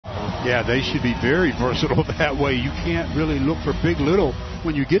Yeah, they should be very versatile that way. You can't really look for big little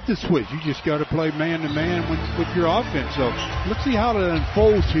when you get the switch. You just got to play man-to-man with your offense. So let's see how it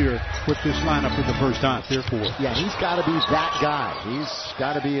unfolds here with this lineup for the first time. Therefore, yeah, he's got to be that guy. He's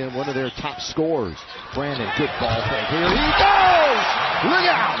got to be one of their top scorers. Brandon, good ball fake. Here he goes! Look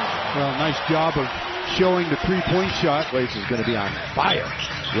out! Well, nice job of showing the three-point shot. Place is going to be on fire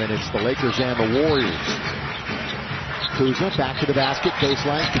when it's the Lakers and the Warriors. Kuzma back to the basket,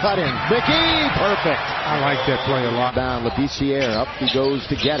 baseline, cutting. McGee, perfect. I like that play a lot. Down, Labissiere, up he goes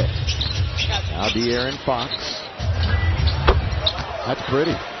to get it. Now De'Aaron Fox. That's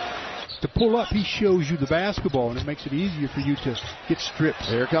pretty. To pull up, he shows you the basketball, and it makes it easier for you to get stripped.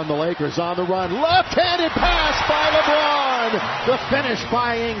 Here come the Lakers on the run. Left-handed pass by LeBron. The finish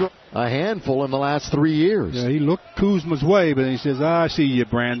by Ingram. A handful in the last 3 years. Yeah, he looked Kuzma's way, but he says, I see you,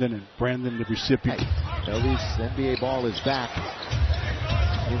 Brandon. And Brandon, the recipient. Hey, at least NBA ball is back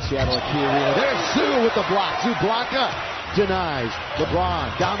in Seattle at Key Arena. There's Zoo with the block. Zublaka denies.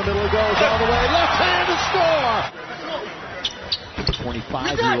 LeBron down the middle, goes all the way. Left hand to score.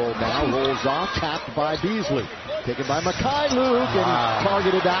 25-year-old now rolls off, tapped by Beasley. Taken by Mekhi Luke, and he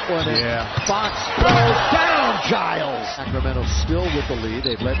targeted that one. And Fox goes down, Giles. Sacramento still with the lead.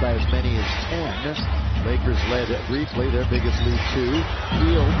 They've led by as many as 10. Lakers led briefly, their biggest lead 2.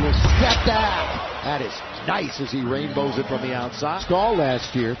 Field will step back. That is nice as he rainbows it from the outside. Skull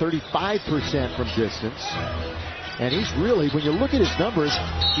last year, 35% from distance. And he's really, when you look at his numbers,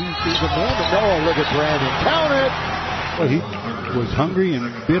 he's a man to know. Look at Brandon. Count it! Well, he was hungry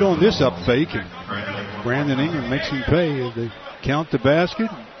and bid on this up fake, and Brandon Ingram makes him pay as they count the basket,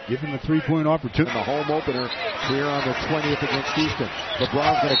 give him a three-point opportunity. The home opener here on the 20th against Houston.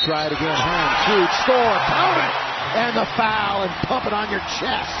 LeBron's going to try it again. Hand, shoot, score, count it! And the foul, and pump it on your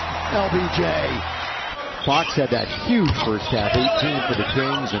chest, LBJ. Fox had that huge first half, 18 for the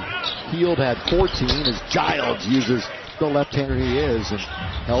Kings, and Field had 14 as Giles uses the left-hander he is, and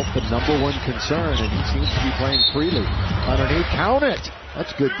health the #1 concern, and he seems to be playing freely. Underneath, count it!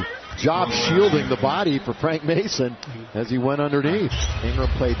 That's good job shielding the body for Frank Mason as he went underneath. Ingram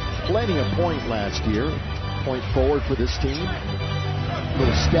played plenty of point last year. Point forward for this team.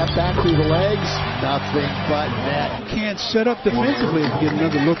 Little step back through the legs, nothing but net. Can't set up defensively and get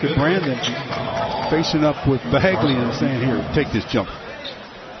another look at Brandon facing up with Bagley and saying, here, take this jump.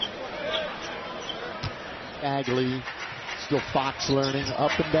 Bagley, still Fox learning,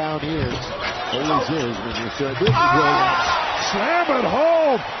 up and down years. Always is when you're sure. This is Williams. Slam it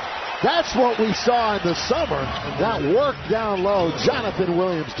home! That's what we saw in the summer. That work down low. Jonathan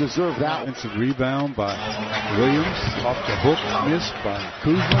Williams deserved that one. It's a rebound by Williams, off the hook, missed by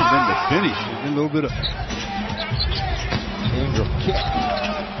Kuzma, and then the finish. And a little bit of Ingram kick.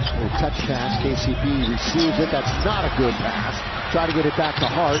 A touch pass. KCP receives it. That's not a good pass. Try to get it back to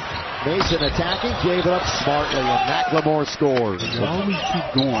Hart. Mason attacking, gave it up smartly, and McLemore scores. You always keep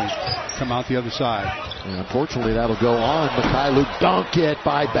going, come out the other side. And unfortunately, that'll go on. Mekhi Luke dunk it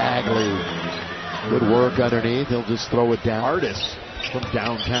by Bagley. Good work underneath. He'll just throw it down. Artist from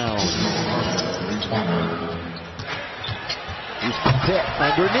downtown. Houston Pitt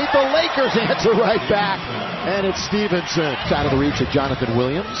underneath. The Lakers answer right back. And it's Stevenson. It's out of the reach of Jonathan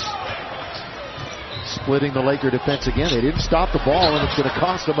Williams. Splitting the Laker defense again. They didn't stop the ball, and it's going to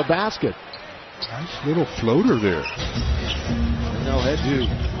cost them a basket. Nice little floater there. And they'll head to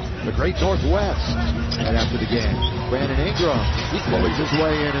the Great Northwest right after the game. Brandon Ingram, he bullies his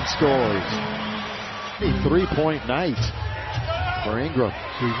way in and scores. A three-point night for Ingram.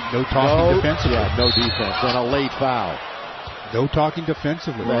 No talking defensively. Yeah, no defense. And a late foul. No talking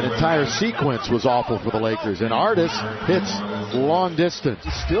defensively. That entire sequence was awful for the Lakers. And Artist hits long distance.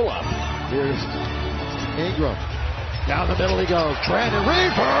 He's still up. Here's Ingram. Down the middle he goes. Brandon,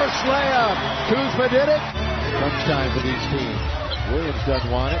 reverse layup. Kuzma did it. Crunch time for these teams. Williams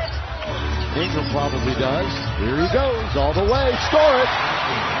doesn't want it. Ingram probably does. Here he goes. All the way. Score it.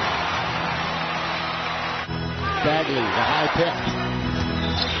 Bagley, the high pick.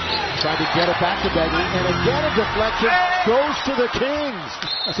 Tried to get it back to Bagley, and again a deflection goes to the Kings.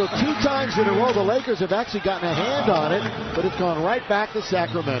 So 2 times in a row, the Lakers have actually gotten a hand on it, but it's gone right back to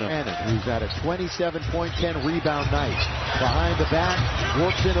Sacramento. Who's at a 27-point, 10 rebound night. Behind the back,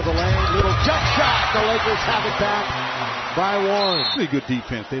 works into the lane, little jump shot. The Lakers have it back by 1. Pretty good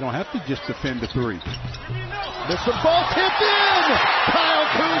defense. They don't have to just defend the 3. Missed them both, tipped in! Kyle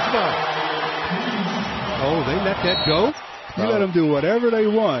Kuzma. Oh, they let that go? You let them do whatever they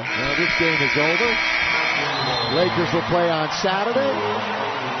want. Well, this game is over. Lakers will play on Saturday.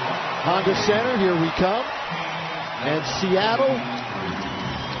 Honda Center, here we come. And Seattle.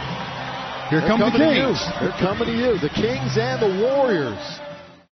 Here come the Kings. They're coming to you. The Kings and the Warriors.